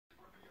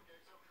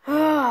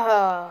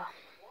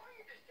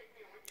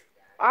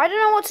I don't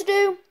know what to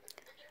do.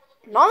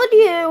 Neither do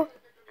you,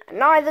 and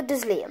neither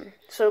does Liam.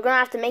 So we're going to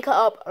have to make it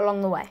up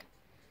along the way.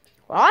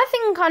 Well, I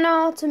think I know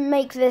how to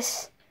make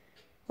this,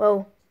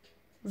 well,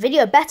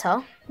 video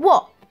better.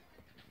 What?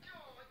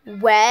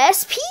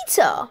 Where's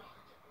Peter?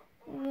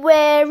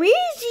 Where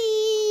is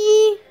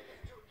he?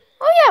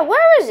 Oh yeah,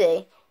 where is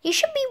he? He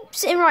should be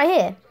sitting right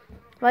here.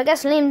 Well, I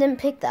guess Liam didn't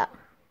pick that.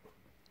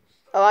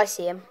 Oh, I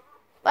see him.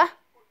 What?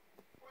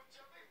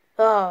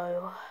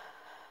 Oh.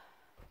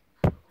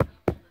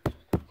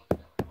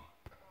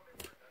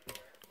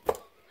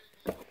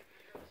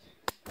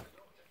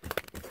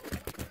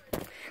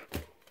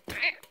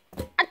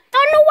 I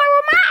don't know where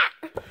I'm at.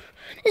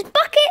 This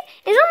bucket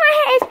is on my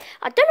head.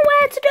 I don't know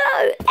where to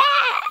go.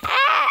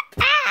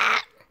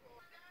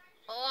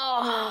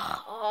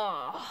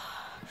 Oh.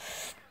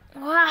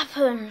 What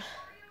happened?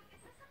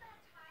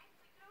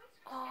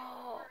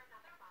 Oh,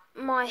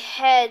 my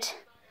head.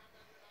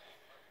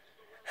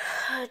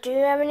 Do you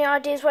have any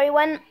ideas where he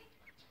went?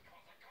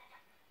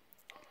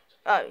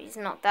 Oh, he's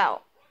knocked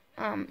out.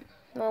 Well,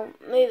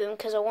 move him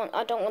because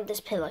I don't want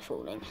this pillow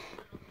falling.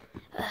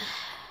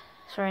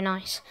 It's very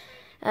nice.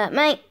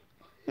 Mate,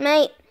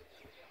 let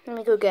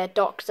me go get a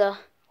doctor.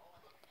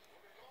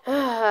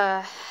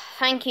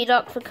 Thank you,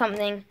 Doc, for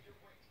coming.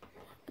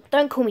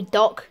 Don't call me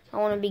Doc. I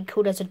want to be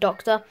called as a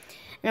doctor.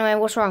 Anyway,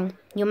 what's wrong?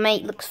 Your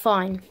mate looks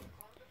fine.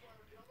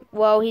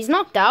 Well, he's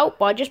knocked out,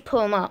 but I just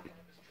pull him up.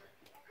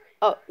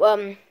 Oh,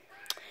 I'm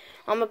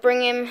gonna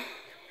bring him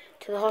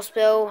to the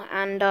hospital,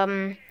 and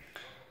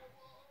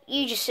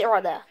you just sit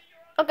right there.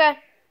 Okay.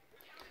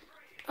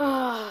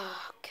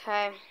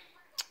 Okay.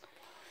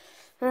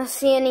 I don't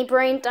see any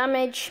brain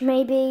damage,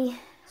 maybe.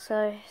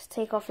 So let's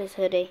take off his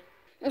hoodie.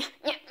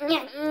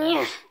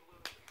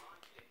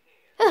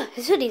 Oh,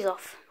 his hoodie's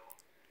off.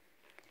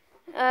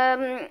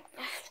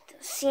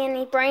 See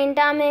any brain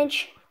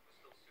damage?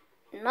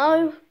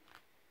 No.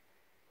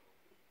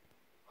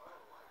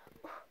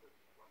 What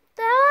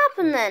the hell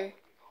happened then?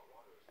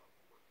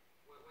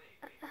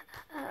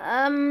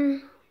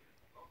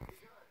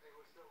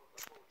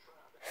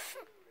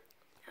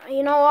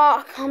 You know what?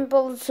 I can't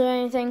bother to do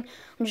anything.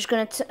 I'm just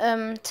gonna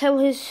tell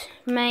his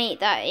mate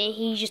that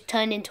he just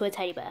turned into a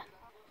teddy bear.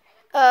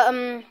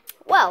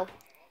 Well,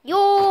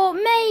 your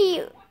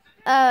mate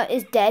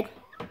is dead.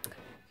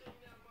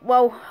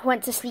 Well,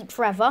 went to sleep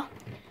forever.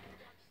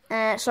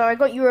 So I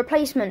got you a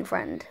replacement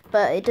friend,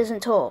 but it doesn't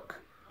talk.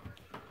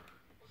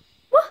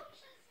 What?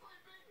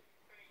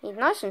 He's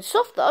nice and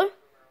soft though.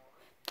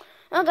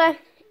 Okay.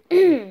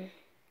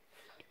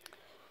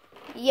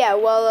 Yeah,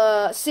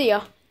 well, see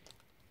ya.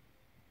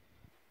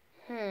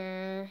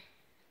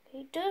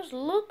 He does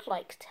look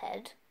like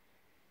Ted.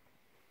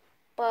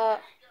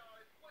 But,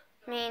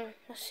 I mean,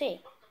 let's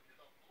see.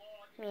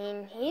 I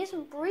mean, he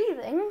isn't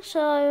breathing,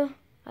 so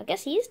I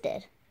guess he is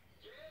dead.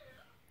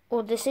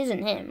 Or this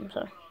isn't him,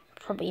 so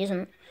probably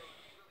isn't.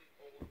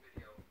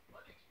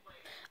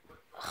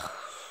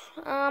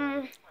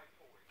 What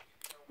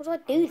do I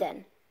do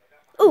then?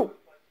 Ooh!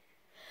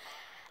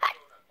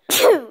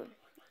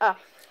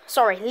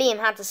 Sorry, Liam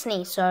had to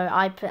sneeze, so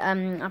I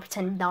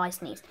pretended that I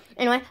sneezed.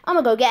 Anyway, I'm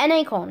gonna go get an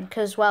acorn,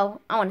 because,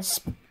 well, I want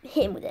to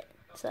hit him with it,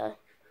 so.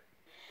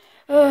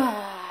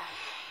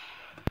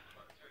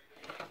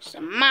 Just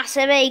a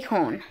massive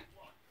acorn.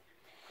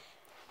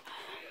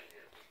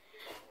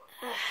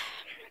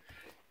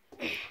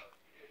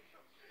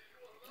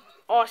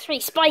 Oh, it's really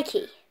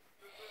spiky.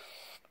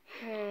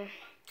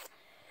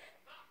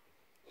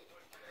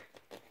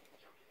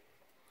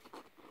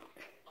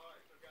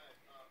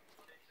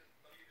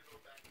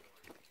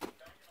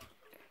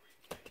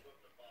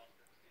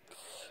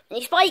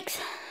 Any spikes?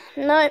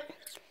 No.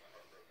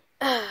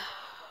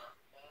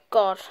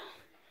 God.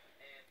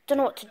 Don't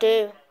know what to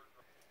do.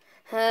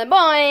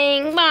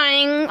 Boing,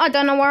 boing. I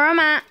don't know where I'm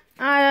at.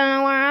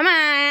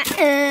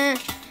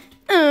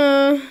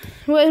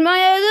 Where's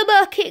my other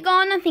bucket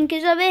gone? I think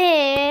it's over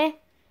here.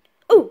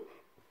 Ooh.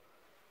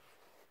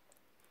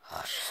 Oh,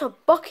 it's just a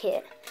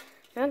bucket.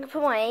 Now I can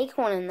put my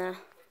acorn in there.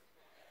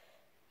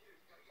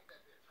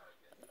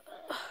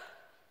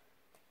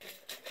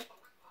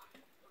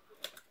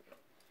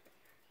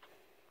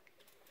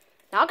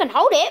 Now I can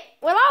hold it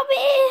without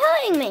it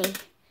hurting me.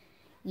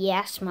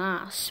 Yeah,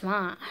 smart.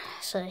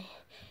 So,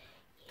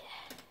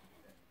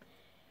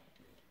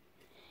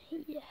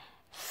 yeah.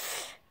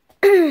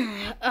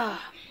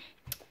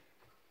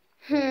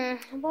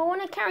 But I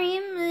want to carry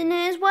him in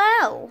there as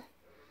well.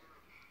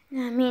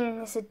 I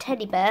mean, it's a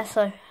teddy bear,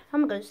 so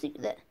I'm going to sleep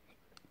with it.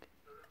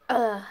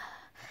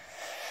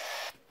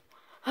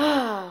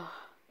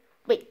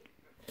 Wait.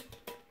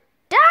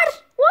 Dad,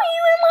 why are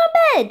you in my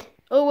bed?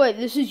 Oh, wait,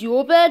 this is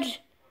your bed?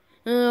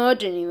 I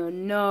didn't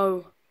even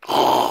know.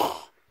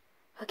 I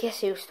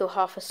guess he was still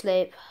half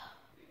asleep.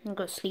 I'm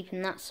going to sleep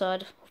in that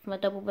side of my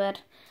double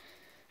bed.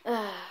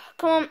 Come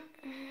on.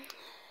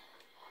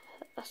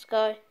 Let's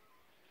go.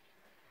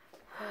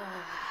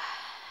 How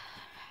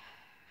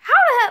the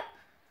hell?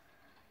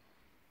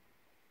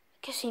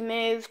 Guess he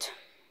moved.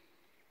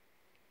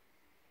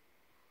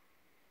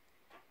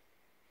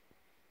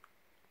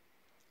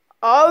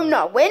 Oh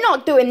no, we're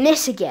not doing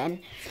this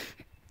again.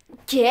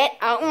 Get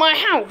out of my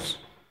house.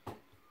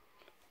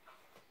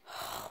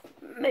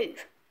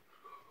 Move.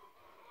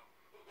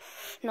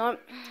 No,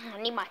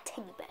 I need my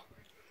teddy bear.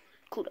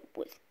 Cool up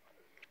with.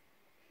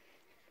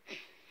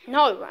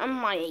 No, I'm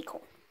my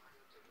acorn.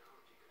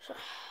 So,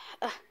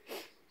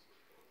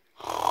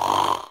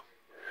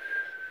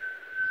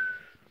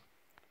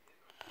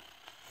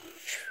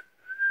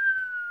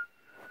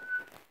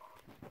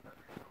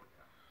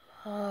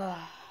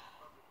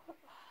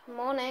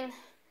 Morning.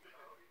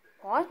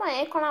 Why is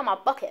my acorn out of my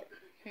bucket?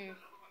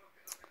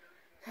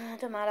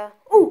 Don't matter.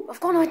 Oh, I've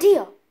got an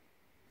idea.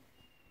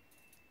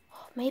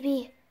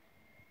 Maybe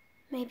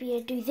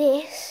I do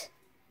this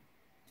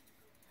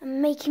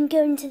and make him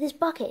go into this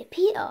bucket.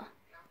 Peter.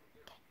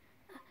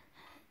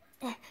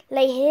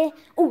 Lay here.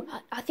 Oh,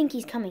 I think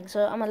he's coming.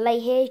 So I'm going to lay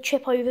here,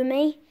 trip over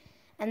me,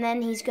 and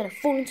then he's going to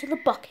fall into the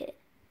bucket.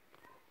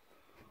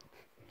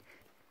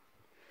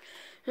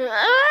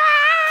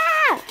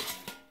 Ah!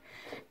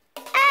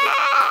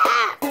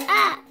 Ah!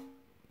 Ah!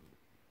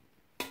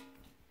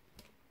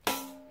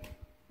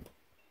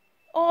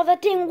 Oh,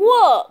 that didn't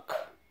work.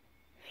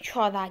 Let me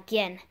try that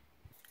again.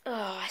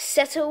 Oh, I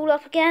set it all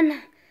up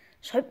again.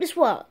 Let's hope this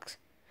works.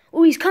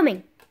 Oh, he's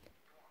coming.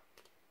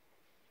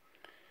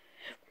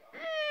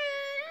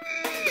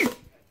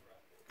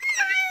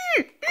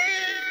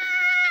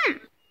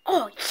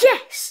 Oh,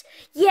 yes!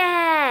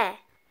 Yeah!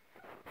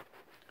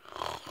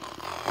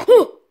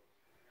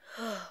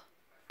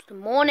 Good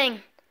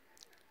morning.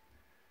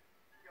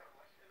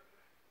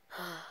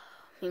 I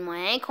mean,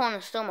 my acorn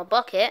is still in my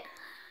bucket.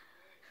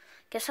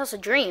 Guess that's a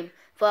dream.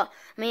 But,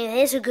 I mean,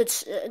 here's a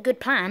good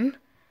plan.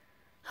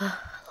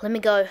 Let me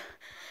go.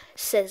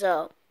 Says,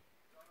 oh,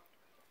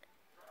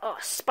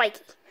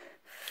 Spiky.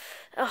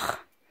 Oh,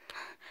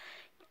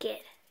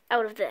 get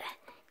out of there.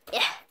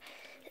 Yeah.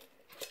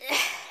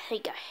 There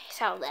you go.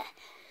 It's out there.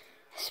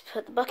 Let's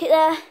put the bucket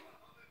there. I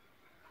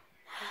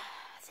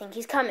think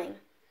he's coming.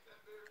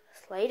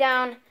 Let's lay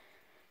down.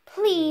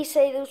 Please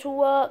say this will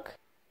work.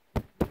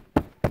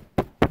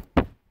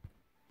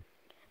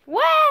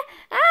 Where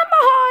am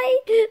I?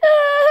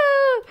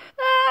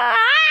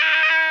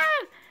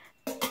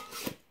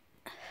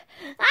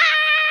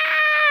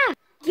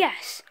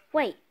 Yes.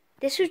 Wait.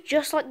 This was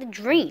just like the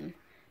dream.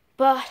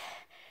 But,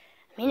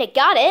 I mean, I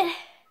got it.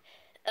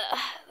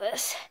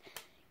 Let's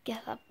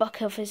get that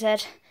bucket off his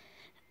head.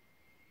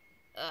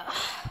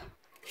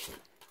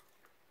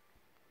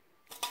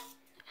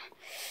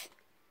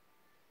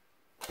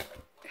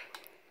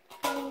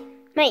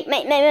 Mate.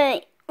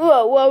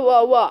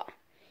 Whoa.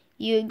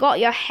 You got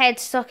your head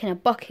stuck in a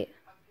bucket.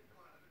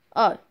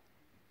 Oh,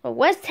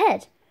 where's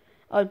Ted?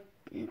 Oh,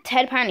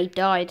 Ted apparently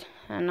died,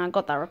 and I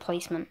got that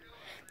replacement.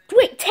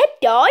 Wait, Ted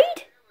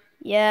died?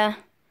 Yeah,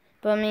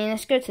 but I mean,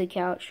 let's go to the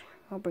couch.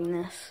 I'll bring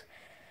this.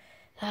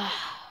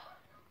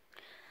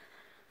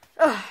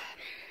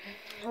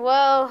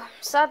 Well,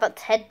 sad that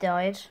Ted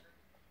died.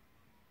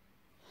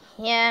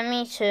 Yeah,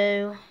 me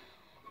too.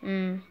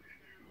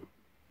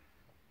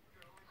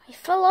 He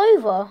fell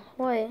over.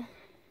 Wait.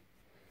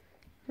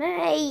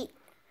 Mate.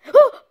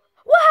 Oh,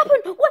 what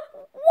happened?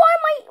 Why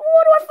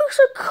do I feel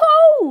so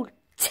cold?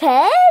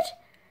 Ted?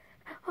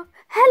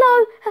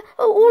 Hello.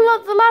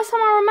 All the last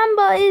time I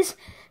remember is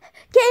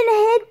getting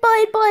head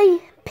butted by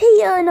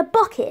Peter in a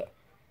bucket.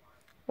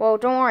 Well,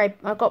 don't worry.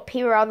 I got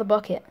Peter out of the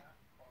bucket.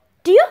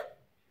 Do you?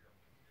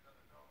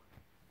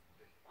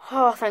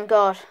 Oh, thank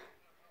God.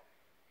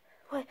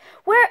 Where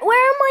are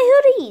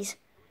my hoodies?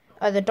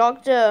 The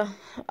doctor,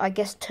 I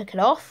guess, took it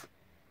off.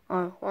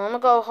 Oh, well, I'm gonna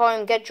go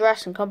home, get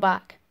dressed, and come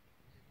back.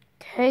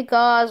 Okay,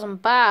 guys, I'm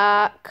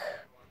back.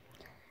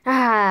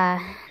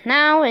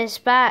 Now it's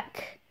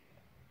back.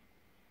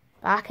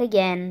 Back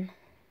again.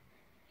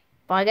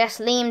 But I guess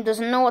Liam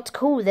doesn't know what to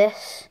call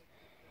this.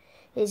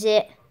 Is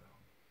it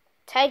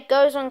Ted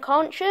goes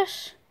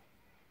unconscious?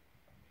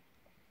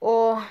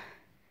 Or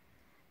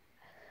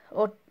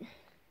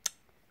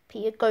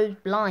Peter goes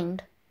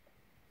blind?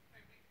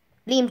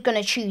 Liam's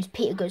gonna choose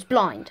Peter goes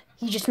blind.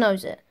 He just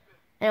knows it.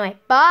 Anyway,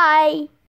 bye!